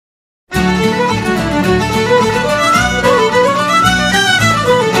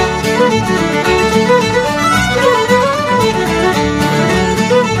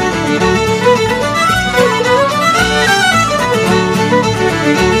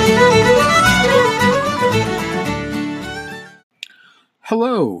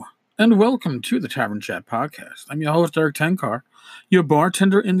Hello, and welcome to the Tavern Chat Podcast. I'm your host, Eric Tenkar, your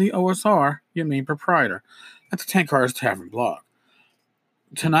bartender in the OSR, your main proprietor at the Tenkar's Tavern blog.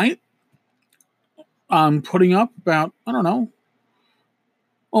 Tonight, I'm putting up about,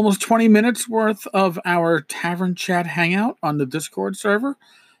 almost 20 minutes worth of our Tavern Chat hangout on the Discord server,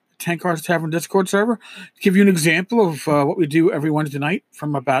 Tenkar's Tavern Discord server. To give you an example of what we do every Wednesday night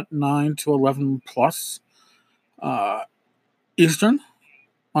from about 9 to 11 plus Eastern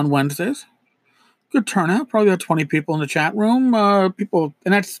on Wednesdays. Good turnout, probably about 20 people in the chat room. And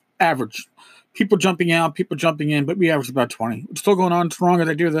that's average. People jumping out, people jumping in, but we average about 20. It's still going on strong as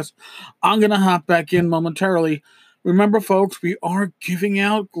I do this. I'm going to hop back in momentarily. Remember, folks, we are giving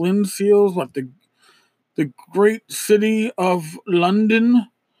out Glyn Seals, the great city of London,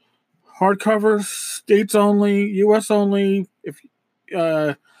 hardcover, states only, US only. If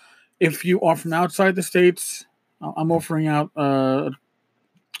you are from outside the states, I'm offering out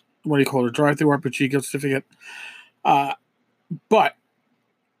what do you call it? A drive-through RPG gift certificate. But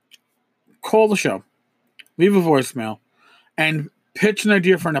call the show, leave a voicemail, and pitch an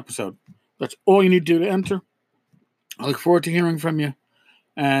idea for an episode. That's all you need to do to enter. I look forward to hearing from you.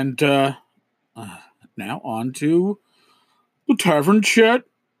 And now on to the Tavern Chat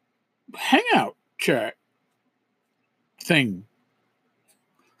Hangout chat thing.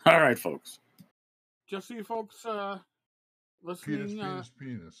 All right, folks. Just so you folks listening,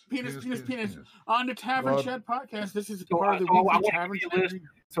 penis. On the Tavern Chat Podcast. This is part of the weekly Tavern Chat.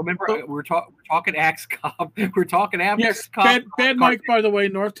 So remember, we're talking AXCOM. We're talking AXCOM. Yes, Bad Mike, by the way,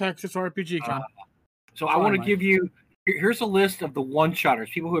 North Texas RPG Con. So I want to give you, here's a list of the one-shotters,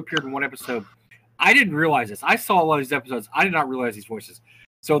 people who appeared in one episode. I didn't realize this. I saw a lot of these episodes. I did not realize these voices.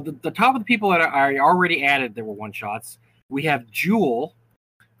 So the top of the people that I already added that were one-shots, we have Jewel,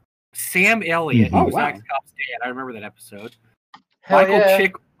 Sam Elliott, who was AXCOM's dad. I remember that episode. Michael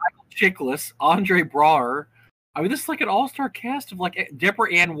Chiklis, Andre Braugher. I mean, this is like an all-star cast of like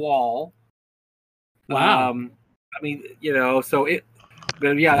Deborah Ann Wall. Wow. I mean, so it.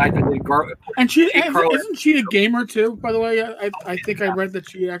 But yeah, and isn't she a gamer too? By the way, I think I read that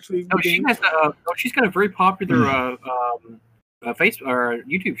she actually. No, she has. She's got a very popular Facebook or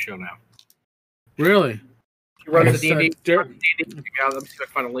YouTube show now. Really? She runs the D&D. Let me see if I can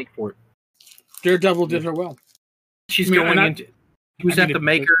find a link for it. Daredevil did her well. She's going into. She was at the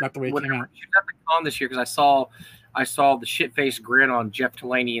Maker. She was at the con this year because I saw the shit-faced grin on Jeff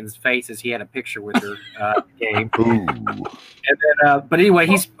Talanian's face as he had a picture with her game. Ooh. And then, but anyway,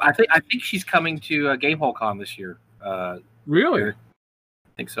 I think she's coming to Game Hall Con this year. Really? I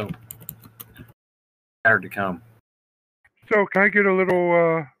think so. Better to come. So can I get a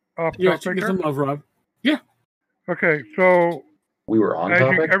little off topic? Get some love, Rob. Yeah. Okay, so we were on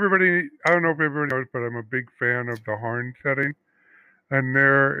topic. Everybody, I don't know if everybody knows, but I'm a big fan of the Harn setting. And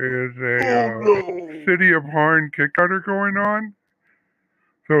there is a City of Harn Kickstarter going on.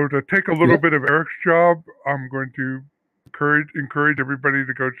 So to take a little bit of Eric's job, I'm going to encourage everybody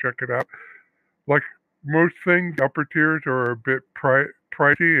to go check it out. Like most things, upper tiers are a bit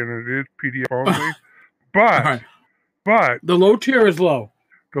pricey, and it is PDF only. But the low tier is low.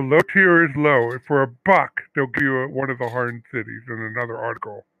 The low tier is low. For $1, they'll give you one of the Harn cities in another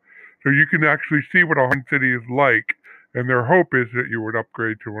article. So you can actually see what a Harn city is like. And their hope is that you would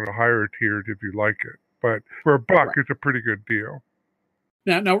upgrade to one of the higher tiers if you like it. But for $1, it's a pretty good deal.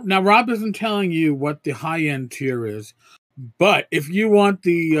 Now, Rob isn't telling you what the high-end tier is. But if you want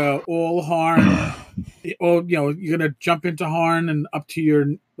the all Harn, you're going to jump into Harn and up to your,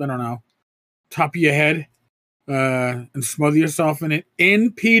 top of your head and smother yourself in it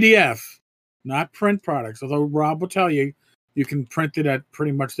in PDF, not print products. Although Rob will tell you, you can print it at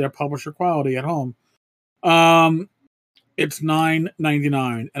pretty much their publisher quality at home. It's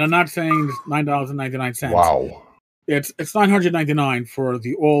 $9.99, and I'm not saying it's $9.99. Wow, it's $9.99 for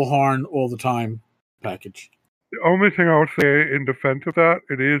the all Harn all the time package. The only thing I would say in defense of that,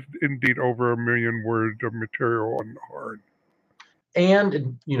 it is indeed over 1 million words of material on Harn.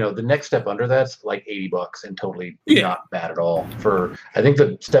 And the next step under that's like $80 and totally not bad at all. I think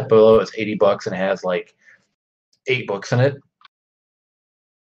the step below is $80 and has like 8 books in it.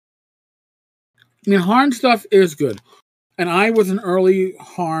 Harn stuff is good. And I was an early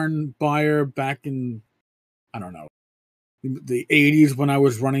Harn buyer back in, the 80s when I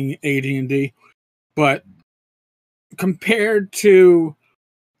was running AD&D. But compared to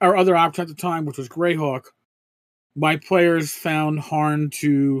our other option at the time, which was Greyhawk, my players found Harn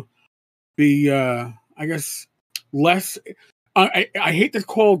to be, less... I hate to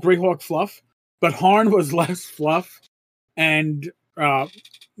call Greyhawk fluff, but Harn was less fluff and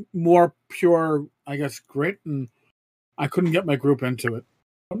more pure, grit and I couldn't get my group into it.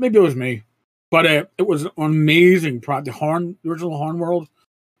 But maybe it was me. But it was an amazing product. The original Horn World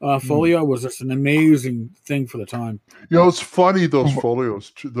folio was just an amazing thing for the time. It's funny those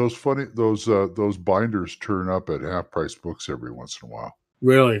folios, those binders turn up at Half Price Books every once in a while.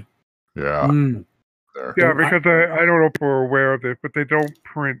 Really? Yeah. Yeah, because I don't know if we're aware of this, but they don't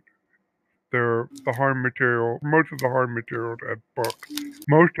print the Harn material, most of the Harn material at book.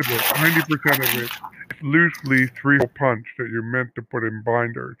 Most of it, 90% of it, is loosely 3-hole punch that you're meant to put in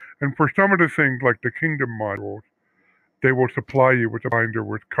binders. And for some of the things like the Kingdom modules, they will supply you with a binder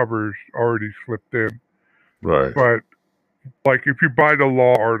with covers already slipped in. Right. But like if you buy the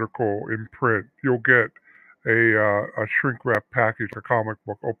Law article in print, you'll get a shrink wrap package, a comic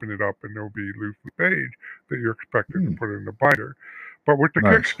book, open it up, and there'll be loosely page that you're expected to put in the binder. But with the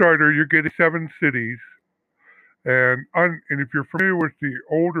Kickstarter, you're getting 7 cities, and if you're familiar with the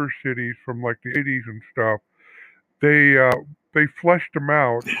older cities from like the 80s and stuff, they fleshed them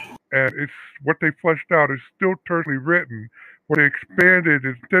out, and it's what they fleshed out is still totally written. What they expanded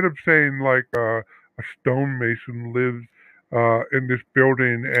is instead of saying like a stonemason lives in this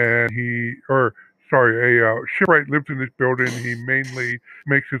building and a shipwright lives in this building. He mainly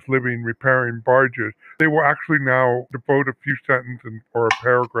makes his living repairing barges. They will actually now devote a few sentences or a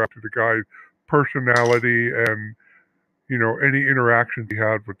paragraph to the guy's personality and, any interactions he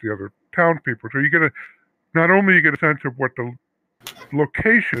had with the other townspeople. So not only you get a sense of what the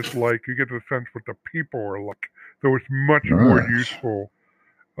location is like, you get a sense what the people are like. So it's much more useful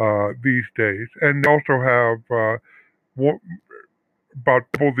these days. And they also have about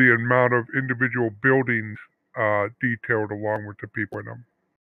double the amount of individual buildings detailed along with the people in them.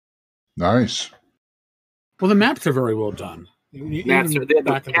 Nice. Well, the maps are very well done. The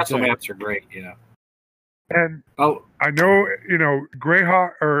castle maps are great, yeah. And I know,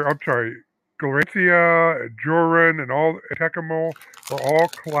 Greyhawk, Glarencia, Joran, and all Tekamo are all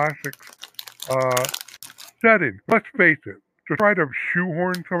classic settings. Let's face it, to try to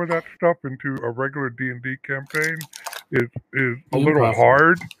shoehorn some of that stuff into a regular D&D campaign is a little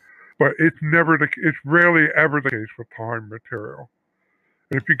hard, but it's rarely ever the case with Harn material.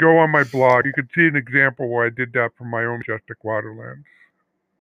 And if you go on my blog, you can see an example where I did that for my own Majestic Waterlands.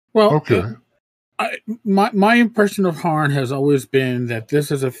 Well, okay. My impression of Harn has always been that this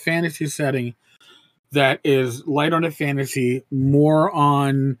is a fantasy setting that is light on the fantasy, more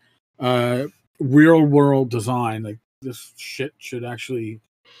on real world design. Like this shit should actually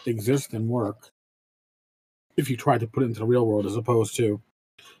exist and work if you try to put it into the real world, as opposed to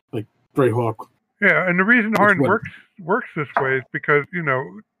like Greyhawk. Yeah, and the reason Harn works this way is because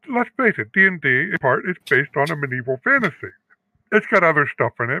let's face it, D&D in part is based on a medieval fantasy. It's got other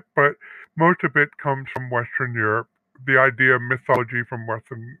stuff in it, but most of it comes from Western Europe, the idea of mythology from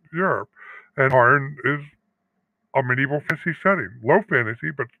Western Europe. And Harn is a medieval fantasy setting. Low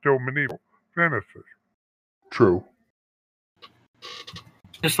fantasy, but still medieval fantasy. True.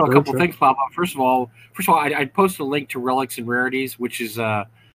 Just a couple things, Bob. First of all, I posted a link to Relics and Rarities, which is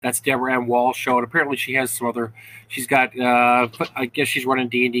that's Deborah M. Wall's show, and apparently she has some other. She's got, I guess she's running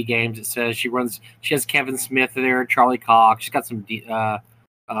D&D games. It says she has Kevin Smith there, Charlie Cox. She's got some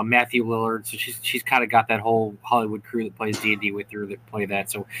Matthew Lillard. So she's kind of got that whole Hollywood crew that plays D&D with her that play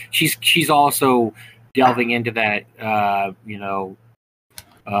that. So she's also delving into that,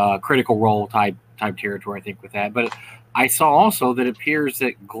 Critical Role type territory, I think, with that. But I saw also that it appears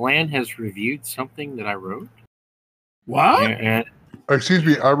that Glenn has reviewed something that I wrote. What? And excuse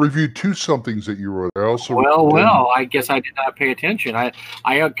me, I reviewed 2 somethings that you wrote. I also I guess I did not pay attention. I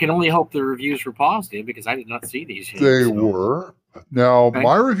can only hope the reviews were positive because I did not see these yet. They were. Now,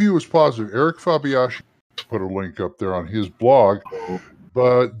 my review was positive. Eric Fabiashi put a link up there on his blog,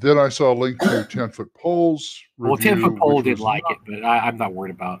 but then I saw a link to 10-Foot Pole's review. Well, 10-Foot Pole did like it, but I'm not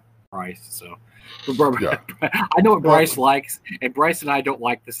worried about Bryce, so... Yeah. I know what Bryce likes, and Bryce and I don't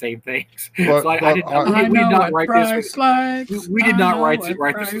like the same things. We did not write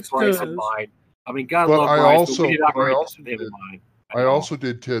this with Bryce in mind. I mean, God love Bryce, but we did not write this with him in mind. I also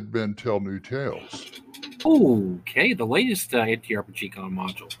did Ted Ben Tell New Tales. Okay, the latest NTRPG Con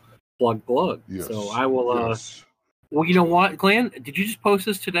module. Plug. Yes. So I will... Well, you know what, Glenn? Did you just post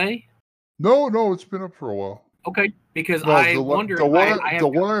this today? No, it's been up for a while. Okay, because I wondered...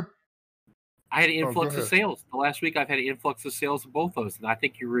 I had an influx of sales. The last week I've had an influx of sales of both those, and I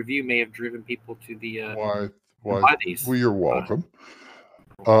think your review may have driven people to the buy these. Well, you're welcome.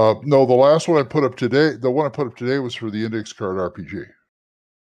 No, the last one I put up today, was for the Index Card RPG.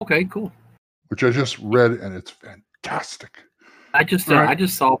 Okay, cool. Which I just read, and it's fantastic. I just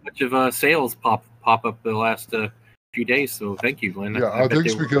saw a bunch of sales pop up the last few days. So thank you, Glenn. Yeah, I think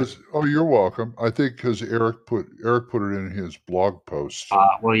it's because. Oh, you're welcome. I think because Eric put it in his blog post.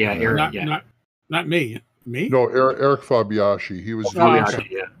 Well, yeah, Eric. Not me. Me? No, Eric Fabiashi. He was doing.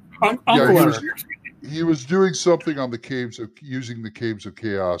 He was doing something on using the Caves of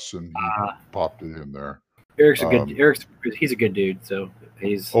Chaos, and he popped it in there. Eric's he's a good dude. So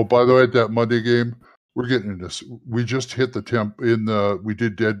he's. Oh, by the way, at that Monday game, we're getting into this. We just hit the temp in the. We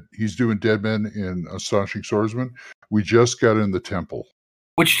did He's doing Deadman in Astonishing Swordsman. We just got in the temple.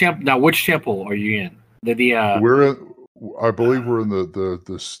 Which temple? Now, which temple are you in? We're in. I believe we're in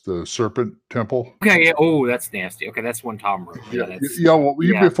the Serpent Temple. Okay. Yeah. Oh, that's nasty. Okay, that's one Tom wrote.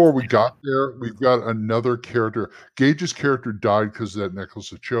 Before we got there, we've got another character. Gage's character died because of that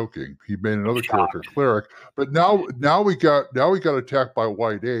necklace of choking. He made another character, cleric. But now we got attacked by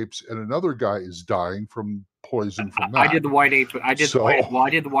white apes, and another guy is dying from poison from that. I did the white ape. I did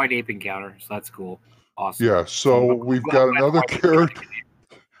the white ape encounter, so that's cool. Awesome. Yeah. So we've got another character.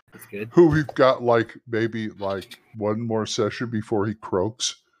 That's good. Who we've got maybe one more session before he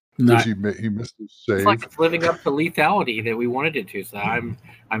croaks because he missed his save. It's like it's living up to lethality that we wanted it to. So I'm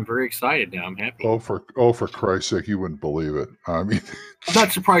very excited now. I'm happy. Oh, for Christ's sake, you wouldn't believe it. I mean, I'm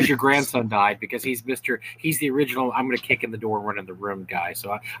not surprised your grandson died because he's the original. I'm going to kick in the door and run in the room guy.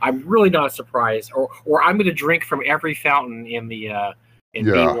 So I'm really not surprised. Or I'm going to drink from every fountain in the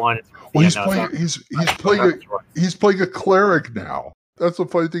B1. Well, he's playing a cleric now. That's the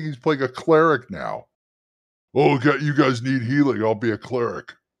funny thing. He's playing a cleric now. Oh, you guys need healing. I'll be a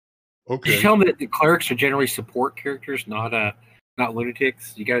cleric. Okay. Did you tell me that the clerics are generally support characters, not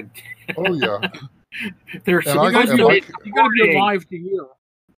lunatics? You got. Oh yeah. You got to be alive to heal.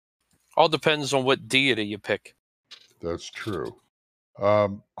 All depends on what deity you pick. That's true.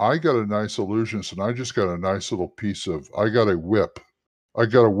 I got a nice illusionist, and I just got a nice little piece of. I got a whip. I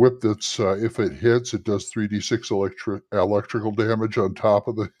got a whip that's, if it hits, it does 3d6 electrical damage on top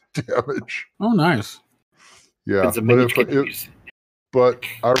of the damage. Oh, nice. Yeah. But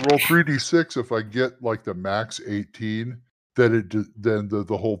I roll 3d6 if I get the max 18, then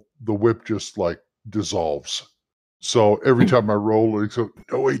the whip just dissolves. So every time I roll, it's no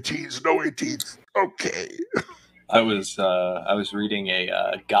 18s. Okay. I was reading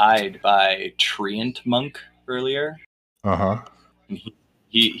a guide by Treant Monk earlier. Uh-huh.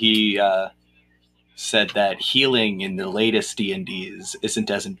 He said that healing in the latest D&Ds isn't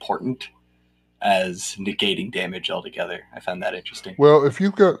as important as negating damage altogether. I found that interesting. Well, if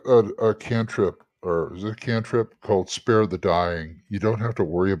you've got a cantrip, or is it a cantrip called Spare the Dying, you don't have to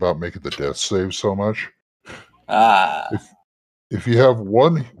worry about making the death save so much. If you have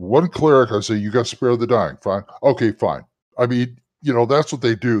one cleric, I say you got Spare the Dying. Fine. Okay, fine. I mean, that's what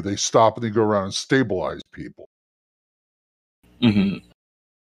they do. They stop and they go around and stabilize people. Mm-hmm.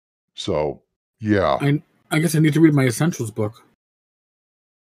 So, yeah. I guess I need to read my Essentials book.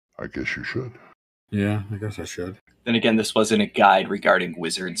 I guess you should. Yeah, I guess I should. Then again, this wasn't a guide regarding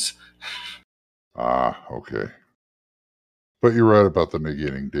wizards. Okay. But you're right about the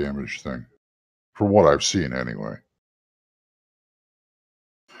negating damage thing. From what I've seen, anyway.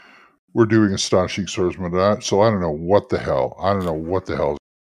 We're doing Astonishing Swordsman, so I don't know what the hell.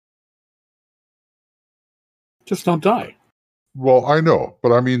 Just don't die. Well, I know,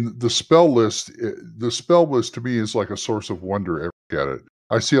 but I mean, the spell list to me is like a source of wonder every look at it.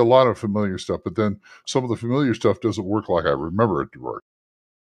 I see a lot of familiar stuff, but then some of the familiar stuff doesn't work like I remember it to work.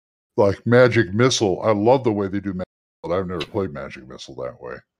 Like Magic Missile, I love the way they do Magic Missile, but I've never played Magic Missile that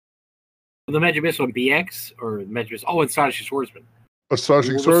way. The Magic Missile in BX or Magic Missile? Oh, Astonishing Swordsman.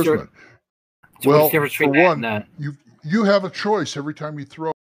 Astonishing Swordsman. Well, for one, you have a choice every time you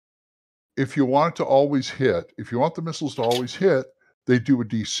throw. If you want it to always hit, if you want the missiles to always hit, they do a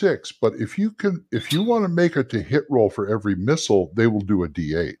D6. But if you want to make it to hit roll for every missile, they will do a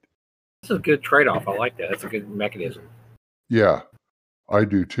D8. That's a good trade-off. I like that. That's a good mechanism. Yeah, I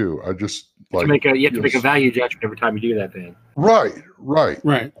do too. I just you have to make a value judgment every time you do that. Then right.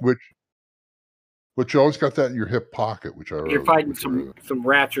 But you always got that in your hip pocket, which you're fighting some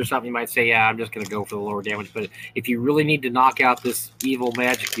rats or something. You might say, "Yeah, I'm just going to go for the lower damage." But if you really need to knock out this evil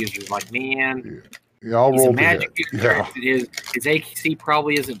magic user, man, I'll roll a magic user. Yeah. His AC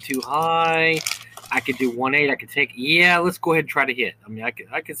probably isn't too high. I could do 1/8. I could take. Yeah, let's go ahead and try to hit. I mean, I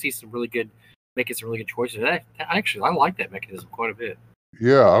could see making some really good choices. Actually, I like that mechanism quite a bit.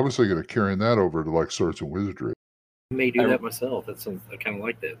 Yeah, I was thinking of carrying that over to Swords and Wizardry. I may do that myself. I kind of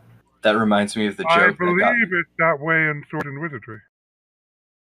like that. That reminds me of the joke. I believe it's that way in Sword and Wizardry.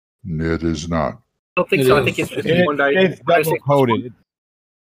 It is not. I don't think so. I think it's just one die. It's double coded.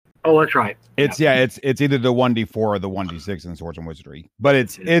 Oh, that's right. It's it's either the 1d4 or the 1d6 in Swords and Wizardry, but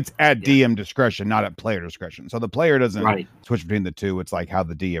it's at DM discretion, not at player discretion. So the player doesn't switch between the two. It's like how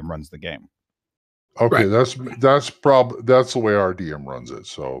the DM runs the game. Okay, that's the way our DM runs it.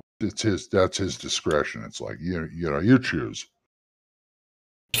 So that's his discretion. It's like you choose.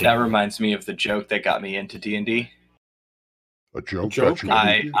 That reminds me of the joke that got me into D&D. A joke? Or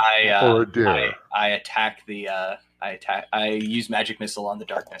a dare? I use magic missile on the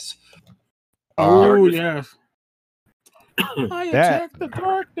darkness. Oh yes. I attack the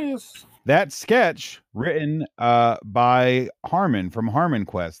darkness. That sketch written by Harmon from Harmon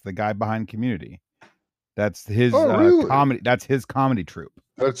Quest, the guy behind Community. That's his comedy. That's his comedy troupe.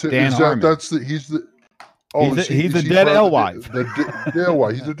 That's it. Dan Harmon. He's the dead alewife. The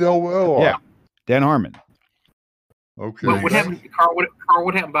alewife. He's a dead alewife. Yeah, Dan Harmon. Okay. Well, what happened, Carl? What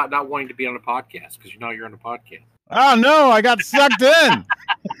happened about not wanting to be on the podcast? Because you're on the podcast. Oh no, I got sucked in.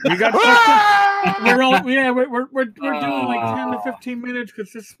 You got sucked in. We're doing like 10 to 15 minutes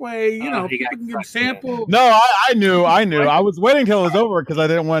because this way, people can get samples. No, I knew. I was waiting till it was over because I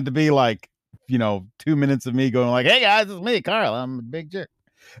didn't want it to be like 2 minutes of me going like, "Hey guys, it's me, Carl. I'm a big jerk."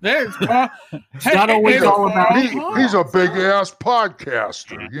 There's it's not always all about. He's a big ass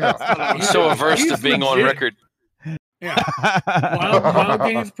podcaster. Yeah. He's so averse to being on record. Yeah. Wild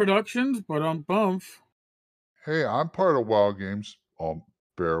Games Productions, but on Bump. Hey, I'm part of Wild Games.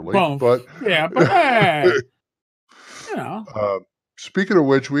 Barely, Bump. but yeah, but hey, Speaking of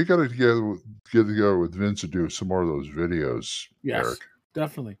which, we got to get together with Vince and do some more of those videos. Yes, Eric.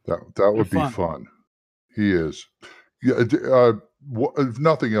 Definitely. That would be fun. He is. Yeah. If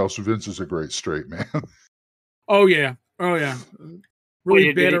nothing else, Vince is a great straight man. Oh yeah.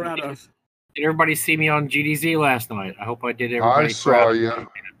 Really bad around us. Did everybody see me on GDZ last night? I hope I did everybody. I saw you.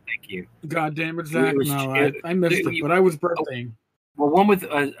 Thank you. God damn it, Zach. I missed it, but I was birthday. Well, one with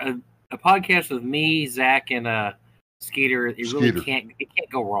a podcast with me, Zach, and Skeeter. It really can't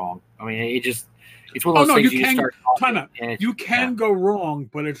go wrong. I mean, it's one of those things you start talking. Time out. You can go wrong,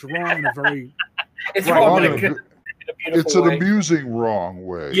 but it's wrong in a very. It's wrong in a it's an amusing wrong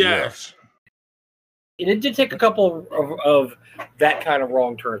way. Yes. It did take a couple of that kind of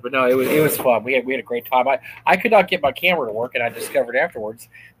wrong turns, but no, it was fun. We had a great time. I could not get my camera to work, and I discovered afterwards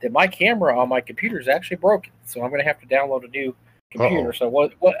that my camera on my computer is actually broken. So I'm going to have to download a new computer. Uh-oh.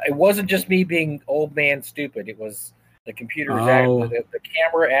 So it wasn't just me being old man stupid. It was the computer. The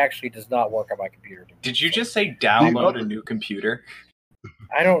camera actually does not work on my computer. Did you just say download a new computer?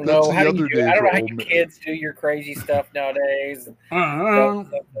 I don't know how you do. I don't know how you kids do your crazy stuff nowadays.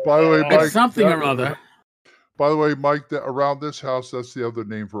 By the way, Mike, something or other. By the way, Mike, around this house, that's the other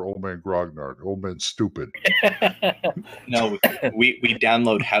name for Old Man Grognard. Old Man Stupid. No, we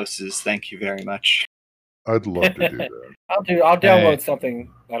download houses. Thank you very much. I'd love to do that. I'll download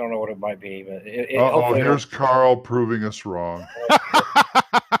something. I don't know what it might be, but here's Carl proving us wrong.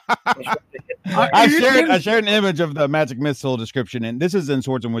 I shared an image of the magic missile description, and this is in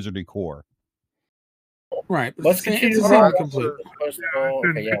Swords and Wizardry Core. Right. Let's continue. It's in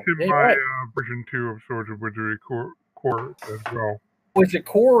my version 2 of Swords and Wizardry core as well. Is it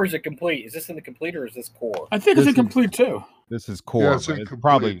core or is it complete? Is this in the complete or is this core? I think it's incomplete too. This is core. Yeah, it's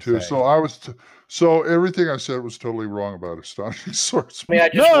incomplete too. So everything I said was totally wrong about Astonishing Swordsman.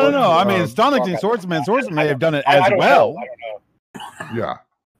 No. I mean, Astonishing Swordsman may have done it as well. I don't know. Yeah.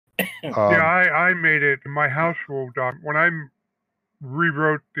 I made it in my household doc when I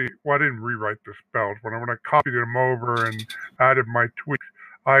rewrote I didn't rewrite the spells. When I copied them over and added my tweaks,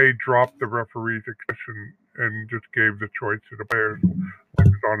 I dropped the referee's exception and just gave the choice to the players.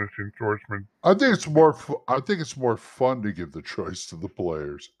 Astonishing Swordsman. I think it's more fun to give the choice to the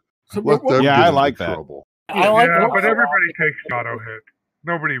players. So I like that. Trouble. But everybody takes auto hit.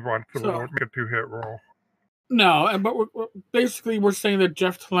 Nobody wants to make a 2-hit roll. No, but we're saying that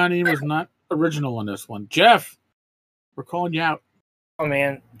Jeff Talani was not original on this one. Jeff, we're calling you out. Oh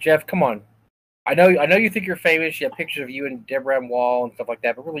man, Jeff, come on. I know you think you're famous. You have pictures of you and Deborah M. Wall and stuff like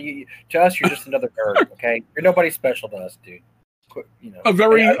that, but really, to us, you're just another nerd. Okay, you're nobody special to us, dude. A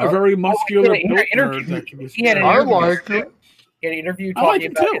very muscular interview. He had an interview. I like it. He had an interview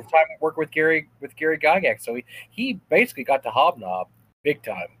talking about his time working with Gary Gygax. So he basically got to hobnob big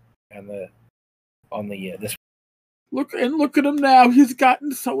time on this. Look at him now. He's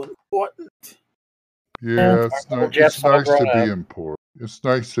gotten so important. Yeah, it's nice to be important. It's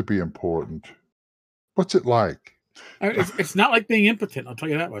nice to be important. What's it like? It's not like being impotent. I'll tell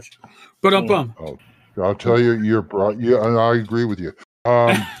you that much. But I'll tell you, you're broad. Yeah, and I agree with you.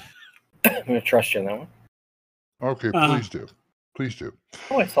 I'm gonna trust you on that one. Okay, please do.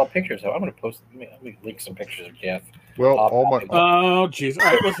 Oh, I saw pictures. I'm gonna post. Let me link some pictures of Jeff. Well, all my oh jeez. All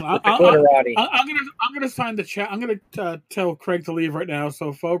right, listen. I'm gonna sign the chat. I'm gonna tell Craig to leave right now.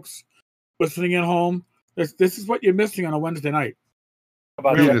 So, folks listening at home, this is what you're missing on a Wednesday night.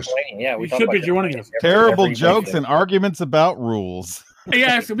 About yeah, we should be joining us. Terrible jokes and arguments about rules.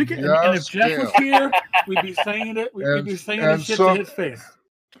 Yeah, so we could. and if Jeff was here, we'd be saying it. We'd be saying this shit to his face.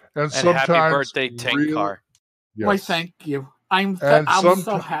 And sometimes happy birthday, Tank Car. Yes. Why, thank you. I'm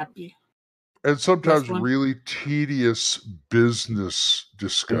so happy. And sometimes really tedious business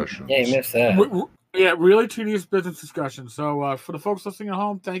discussions. Yeah, you missed that. Yeah, really tedious business discussions. So for the folks listening at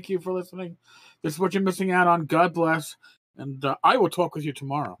home, thank you for listening. This is what you're missing out on. God bless. And I will talk with you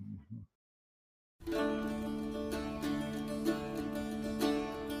tomorrow.